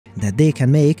that they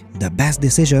can make the best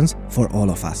decisions for all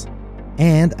of us.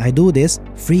 And I do this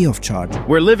free of charge.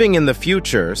 We're living in the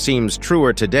future seems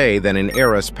truer today than in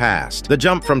eras past. The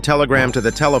jump from telegram to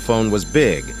the telephone was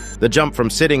big. The jump from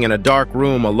sitting in a dark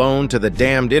room alone to the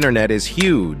damned internet is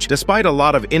huge, despite a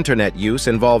lot of internet use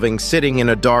involving sitting in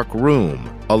a dark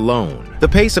room alone. The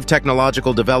pace of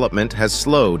technological development has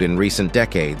slowed in recent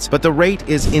decades, but the rate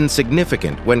is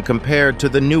insignificant when compared to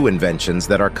the new inventions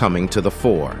that are coming to the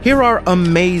fore. Here are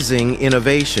amazing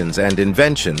innovations and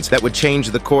inventions that would change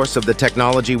the course of the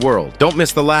technology world. Don't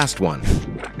miss the last one.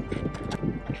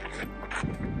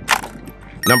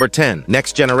 Number 10.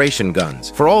 Next-generation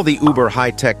guns. For all the uber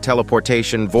high-tech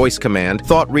teleportation, voice command,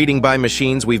 thought-reading by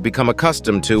machines we've become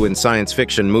accustomed to in science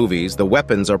fiction movies, the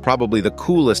weapons are probably the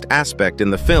coolest aspect in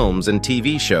the films and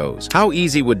TV shows. How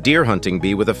easy would deer hunting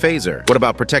be with a phaser? What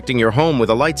about protecting your home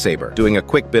with a lightsaber? Doing a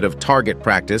quick bit of target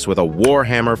practice with a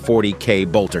Warhammer 40K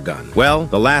bolter gun? Well,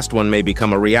 the last one may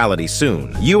become a reality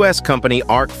soon. US company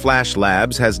Arc Flash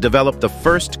Labs has developed the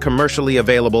first commercially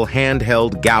available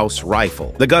handheld Gauss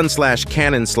rifle. The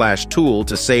gun/cannon/tool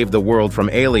to save the world from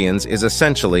aliens is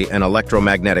essentially an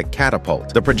electromagnetic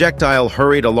catapult. The projectile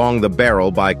hurried along the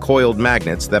barrel by coiled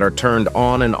magnets that are turned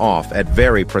on and off at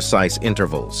very precise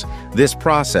intervals. This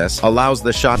process allows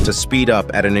the shot to speed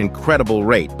up at an incredible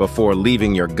rate before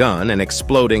leaving your gun and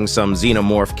exploding some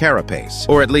xenomorph carapace.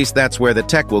 Or at least that's where the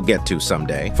tech will get to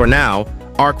someday. For now,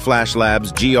 Arc Flash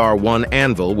Labs' GR1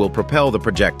 anvil will propel the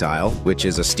projectile, which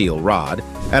is a steel rod,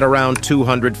 at around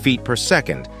 200 feet per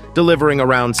second, delivering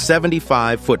around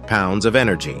 75 foot-pounds of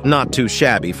energy. Not too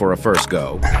shabby for a first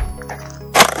go.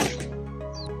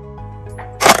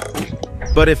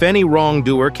 But if any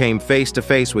wrongdoer came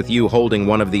face-to-face with you holding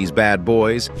one of these bad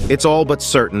boys, it's all but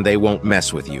certain they won't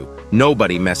mess with you.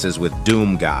 Nobody messes with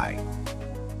Doom Guy.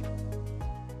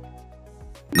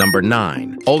 Number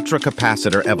 9.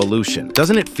 Ultracapacitor Evolution.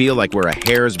 Doesn't it feel like we're a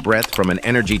hair's breadth from an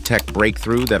energy tech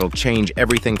breakthrough that'll change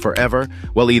everything forever?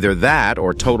 Well, either that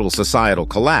or total societal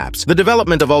collapse. The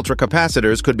development of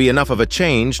ultracapacitors could be enough of a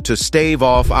change to stave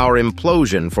off our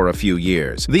implosion for a few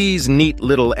years. These neat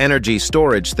little energy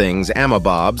storage things,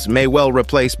 amabobs, may well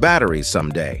replace batteries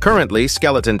someday. Currently,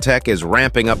 Skeleton Tech is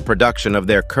ramping up production of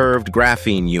their curved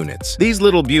graphene units. These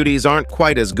little beauties aren't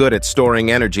quite as good at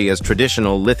storing energy as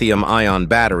traditional lithium-ion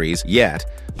batteries yet,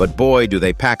 but boy do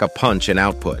they pack a punch in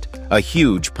output. A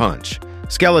huge punch.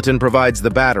 Skeleton provides the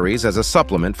batteries as a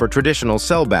supplement for traditional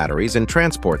cell batteries in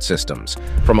transport systems,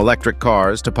 from electric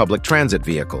cars to public transit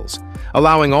vehicles,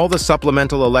 allowing all the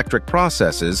supplemental electric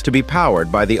processes to be powered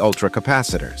by the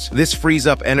ultracapacitors. This frees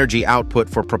up energy output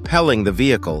for propelling the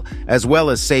vehicle, as well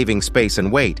as saving space and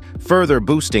weight, further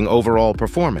boosting overall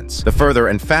performance. The further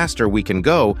and faster we can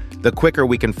go, the quicker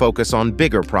we can focus on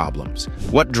bigger problems.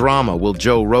 What drama will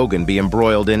Joe Rogan be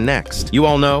embroiled in next? You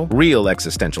all know, real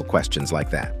existential questions like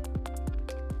that.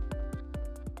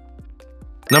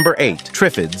 Number 8.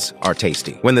 Triffids Are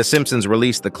Tasty. When The Simpsons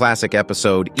released the classic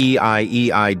episode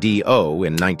E-I-E-I-D-O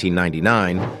in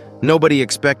 1999, nobody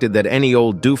expected that any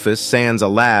old doofus sans a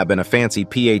lab and a fancy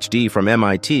PhD from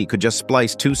MIT could just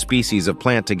splice two species of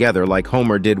plant together like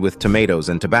Homer did with tomatoes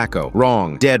and tobacco.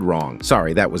 Wrong. Dead wrong.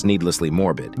 Sorry, that was needlessly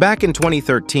morbid. Back in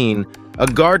 2013, a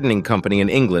gardening company in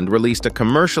England released a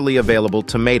commercially available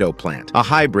tomato plant, a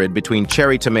hybrid between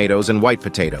cherry tomatoes and white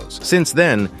potatoes. Since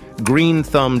then,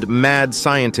 green-thumbed mad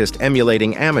scientist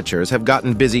emulating amateurs have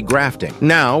gotten busy grafting.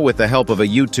 Now, with the help of a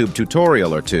YouTube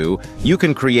tutorial or two, you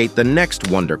can create the next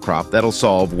wonder crop that'll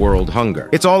solve world hunger.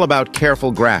 It's all about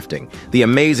careful grafting, the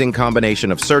amazing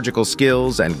combination of surgical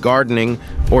skills and gardening,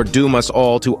 or doom us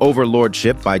all to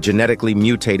overlordship by genetically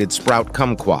mutated sprout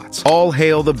kumquats. All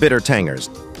hail the bitter tangers.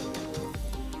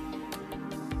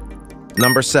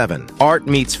 Number 7. Art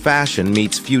meets fashion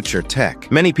meets future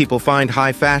tech. Many people find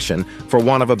high fashion, for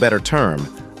want of a better term,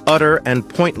 utter and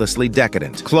pointlessly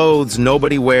decadent. Clothes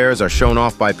nobody wears are shown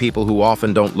off by people who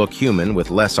often don't look human, with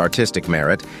less artistic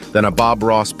merit than a Bob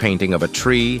Ross painting of a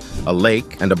tree, a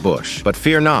lake, and a bush. But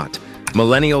fear not.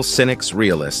 Millennial cynics,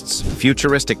 realists,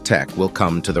 futuristic tech will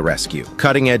come to the rescue.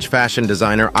 Cutting-edge fashion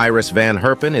designer Iris Van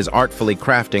Herpen is artfully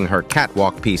crafting her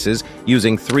catwalk pieces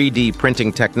using 3D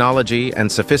printing technology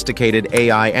and sophisticated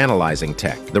AI analyzing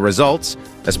tech. The results,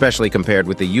 especially compared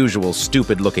with the usual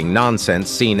stupid-looking nonsense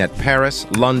seen at Paris,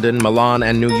 London, Milan,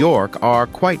 and New York, are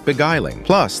quite beguiling.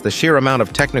 Plus, the sheer amount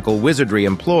of technical wizardry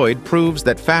employed proves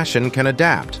that fashion can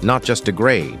adapt, not just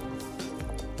degrade.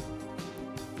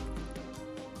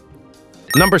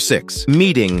 Number 6.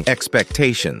 Meeting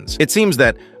expectations. It seems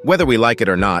that Whether we like it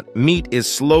or not, meat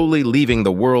is slowly leaving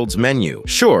the world's menu.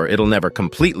 Sure, it'll never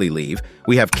completely leave.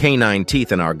 We have canine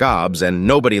teeth in our gobs, and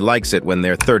nobody likes it when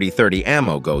their 30-30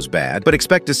 ammo goes bad, but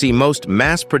expect to see most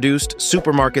mass-produced,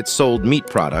 supermarket-sold meat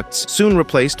products soon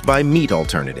replaced by meat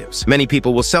alternatives. Many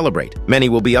people will celebrate. Many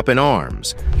will be up in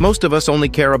arms. Most of us only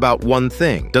care about one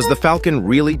thing. Does the falcon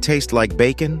really taste like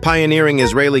bacon? Pioneering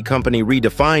Israeli company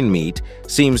Redefine Meat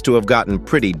seems to have gotten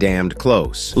pretty damned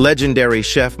close. Legendary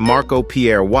chef Marco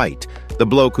Pierre White, the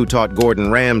bloke who taught Gordon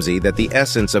Ramsay that the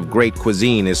essence of great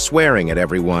cuisine is swearing at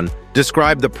everyone,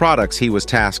 described the products he was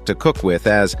tasked to cook with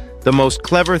as the most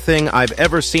clever thing I've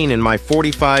ever seen in my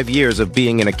 45 years of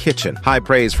being in a kitchen. High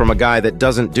praise from a guy that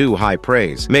doesn't do high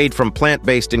praise. Made from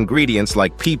plant-based ingredients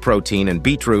like pea protein and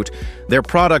beetroot, their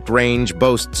product range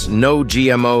boasts no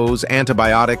GMOs,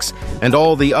 antibiotics, and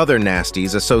all the other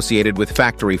nasties associated with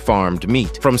factory-farmed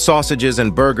meat. From sausages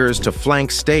and burgers to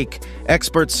flank steak,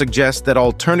 experts suggest that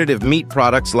alternative meat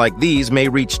products like these may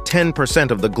reach 10%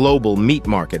 of the global meat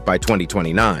market by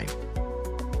 2029.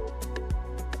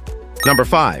 Number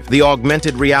 5. The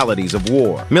Augmented Realities of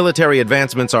War. Military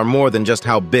advancements are more than just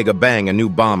how big a bang a new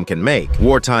bomb can make.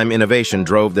 Wartime innovation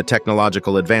drove the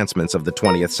technological advancements of the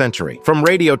 20th century. From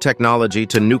radio technology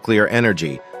to nuclear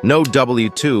energy, no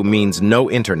W2 means no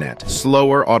internet,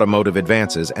 slower automotive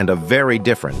advances, and a very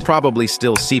different, probably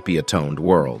still sepia-toned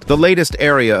world. The latest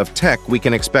area of tech we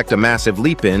can expect a massive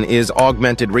leap in is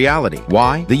augmented reality.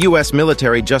 Why? The US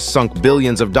military just sunk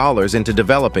billions of dollars into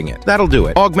developing it. That'll do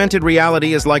it. Augmented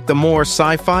reality is like the more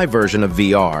sci-fi version of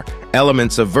VR.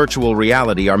 Elements of virtual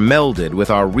reality are melded with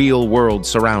our real-world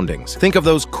surroundings. Think of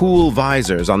those cool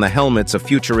visors on the helmets of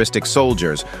futuristic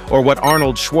soldiers, or what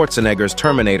Arnold Schwarzenegger's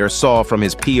Terminator saw from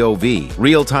his POV.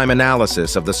 Real-time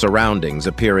analysis of the surroundings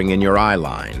appearing in your eye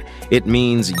line. It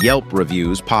means Yelp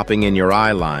reviews popping in your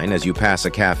eye line as you pass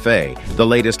a cafe, the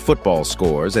latest football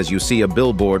scores as you see a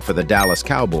billboard for the Dallas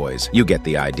Cowboys. You get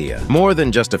the idea. More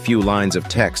than just a few lines of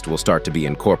text will start to be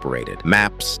incorporated.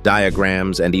 Maps,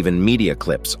 diagrams, and even media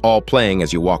clips, all playing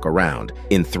as you walk around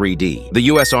in 3D. The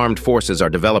US Armed Forces are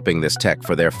developing this tech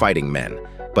for their fighting men,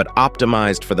 but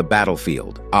optimized for the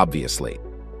battlefield, obviously.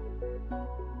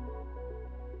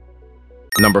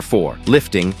 Number 4.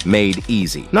 Lifting made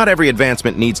easy. Not every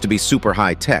advancement needs to be super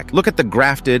high-tech. Look at the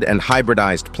grafted and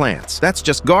hybridized plants. That's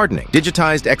just gardening.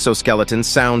 Digitized exoskeletons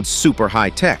sound super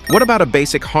high-tech. What about a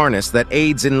basic harness that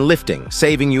aids in lifting,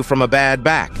 saving you from a bad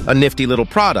back? A nifty little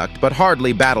product, but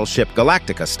hardly Battleship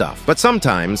Galactica stuff. But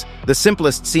sometimes, the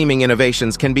simplest seeming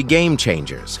innovations can be game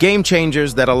changers. Game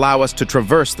changers that allow us to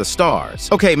traverse the stars.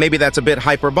 Okay, maybe that's a bit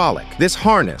hyperbolic. This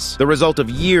harness, the result of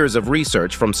years of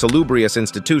research from salubrious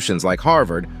institutions like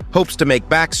Harvard, hopes to make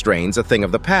back strains a thing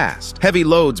of the past. Heavy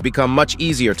loads become much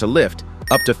easier to lift,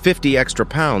 up to 50 extra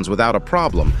pounds without a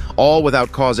problem, all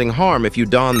without causing harm if you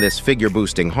don this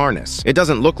figure-boosting harness. It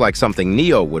doesn't look like something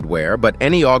Neo would wear, but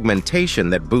any augmentation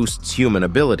that boosts human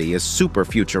ability is super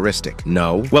futuristic.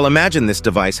 No? Well, imagine this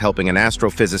device helping an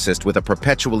astrophysicist with a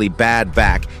perpetually bad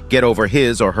back get over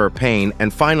his or her pain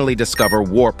and finally discover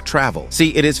warp travel.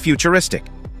 See, it is futuristic.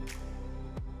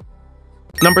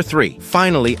 Number 3.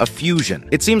 Finally, a fusion.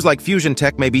 It seems like fusion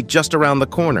tech may be just around the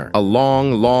corner. A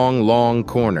long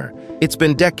corner. It's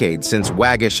been decades since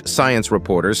waggish science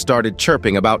reporters started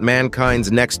chirping about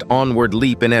mankind's next onward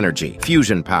leap in energy,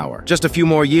 fusion power. Just a few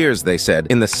more years, they said,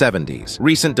 in the 70s.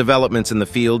 Recent developments in the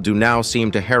field do now seem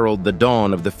to herald the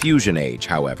dawn of the fusion age,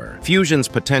 however. Fusion's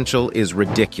potential is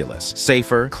ridiculous.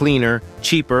 Safer, cleaner,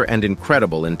 cheaper, and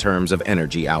incredible in terms of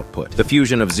energy output. The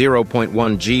fusion of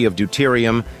 0.1 G of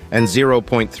deuterium and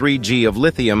 0.3 G of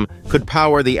lithium could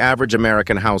power the average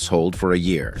American household for a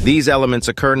year. These elements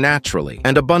occur naturally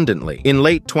and abundantly. In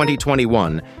late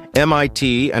 2021,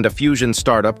 MIT and a fusion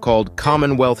startup called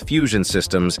Commonwealth Fusion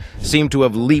Systems seem to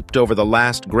have leaped over the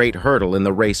last great hurdle in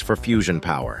the race for fusion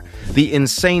power: the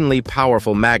insanely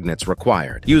powerful magnets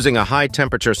required. Using a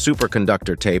high-temperature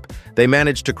superconductor tape, they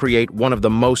managed to create one of the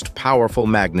most powerful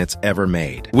magnets ever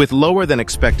made. With lower than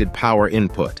expected power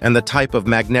input and the type of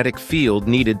magnetic field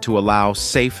needed to allow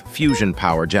safe fusion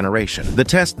power generation. The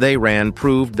test they ran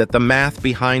proved that the math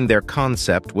behind their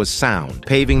concept was sound,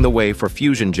 paving the way for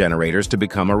fusion generators to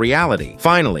become a reality.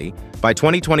 Finally, by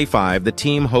 2025, the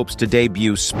team hopes to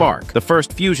debut Spark, the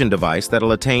first fusion device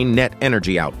that'll attain net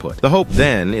energy output. The hope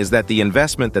then is that the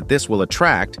investment that this will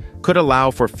attract could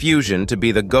allow for fusion to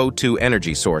be the go-to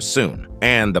energy source soon.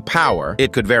 And the power,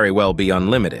 it could very well be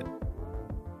unlimited.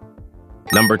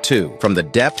 Number 2. From the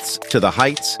depths to the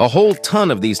heights, a whole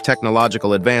ton of these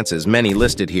technological advances, many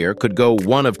listed here, could go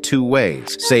one of two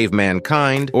ways: save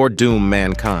mankind or doom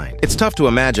mankind. It's tough to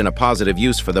imagine a positive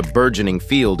use for the burgeoning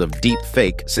field of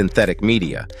deep-fake synthetic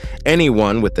media.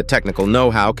 Anyone with the technical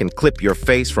know-how can clip your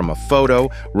face from a photo,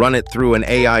 run it through an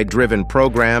AI-driven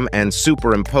program, and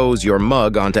superimpose your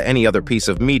mug onto any other piece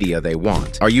of media they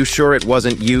want. Are you sure it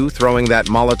wasn't you throwing that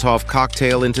Molotov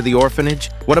cocktail into the orphanage?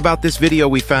 What about this video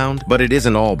we found? But it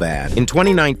isn't all bad. In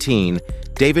 2019,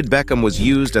 David Beckham was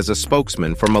used as a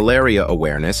spokesman for malaria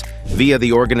awareness via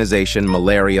the organization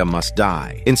Malaria Must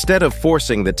Die. Instead of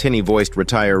forcing the tinny-voiced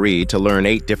retiree to learn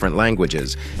 8 different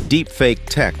languages, deepfake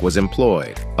tech was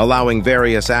employed, allowing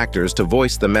various actors to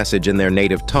voice the message in their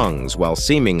native tongues while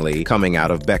seemingly coming out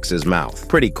of Bex's mouth.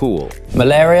 Pretty cool.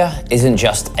 Malaria isn't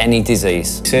just any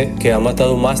disease. Sé que ha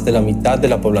matado más de la mitad de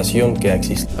la población que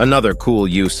existe. Another cool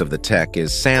use of the tech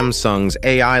is Samsung's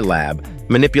AI lab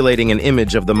manipulating an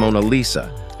image of the Mona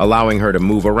Lisa, allowing her to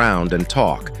move around and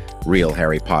talk. Real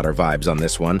Harry Potter vibes on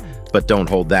this one, but don't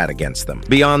hold that against them.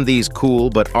 Beyond these cool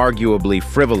but arguably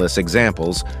frivolous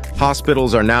examples,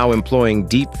 hospitals are now employing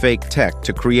deepfake tech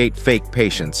to create fake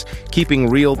patients, keeping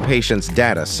real patients'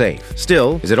 data safe.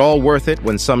 Still, is it all worth it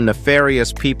when some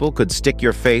nefarious people could stick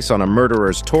your face on a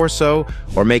murderer's torso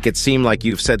or make it seem like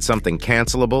you've said something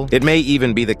cancelable? It may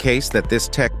even be the case that this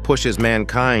tech pushes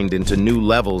mankind into new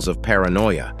levels of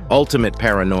paranoia. Ultimate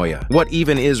paranoia. What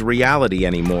even is reality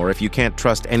anymore if you can't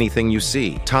trust anything you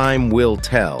see? Time will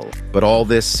tell. But all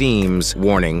this seems,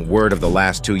 warning, word of the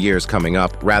last 2 years coming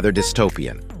up, rather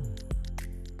dystopian.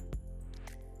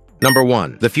 Number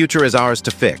 1. The future is ours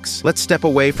to fix. Let's step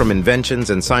away from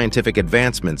inventions and scientific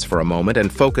advancements for a moment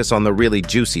and focus on the really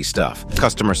juicy stuff: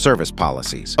 customer service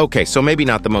policies. Okay, so maybe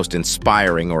not the most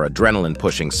inspiring or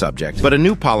adrenaline-pushing subject, but a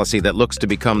new policy that looks to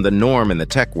become the norm in the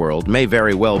tech world may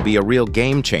very well be a real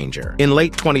game changer. In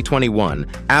late 2021,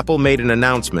 Apple made an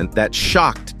announcement that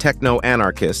shocked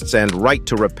techno-anarchists and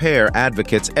right-to-repair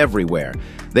advocates everywhere.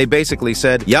 They basically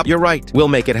said, "Yep, you're right, we'll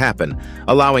make it happen,"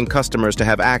 allowing customers to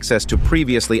have access to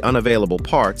previously unavailable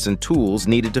parts and tools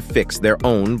needed to fix their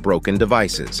own broken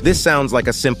devices. This sounds like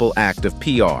a simple act of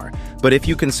PR, but if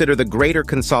you consider the greater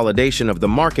consolidation of the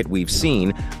market we've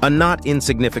seen, a not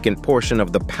insignificant portion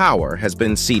of the power has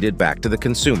been ceded back to the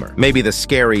consumer. Maybe the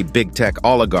scary big tech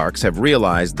oligarchs have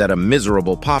realized that a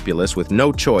miserable populace with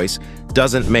no choice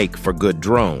doesn't make for good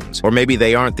drones. Or maybe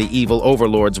they aren't the evil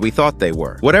overlords we thought they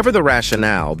were. Whatever the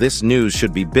rationale, this news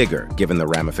should be bigger, given the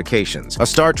ramifications. A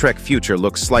Star Trek future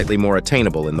looks slightly more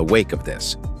attainable in the wake of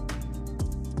this.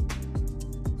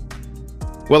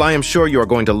 Well, I am sure you are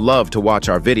going to love to watch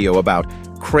our video about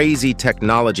crazy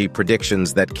technology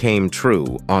predictions that came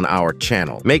true on our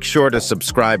channel. Make sure to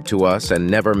subscribe to us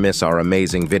and never miss our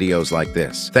amazing videos like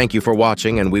this. Thank you for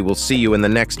watching, and we will see you in the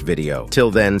next video. Till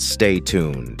then, stay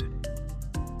tuned.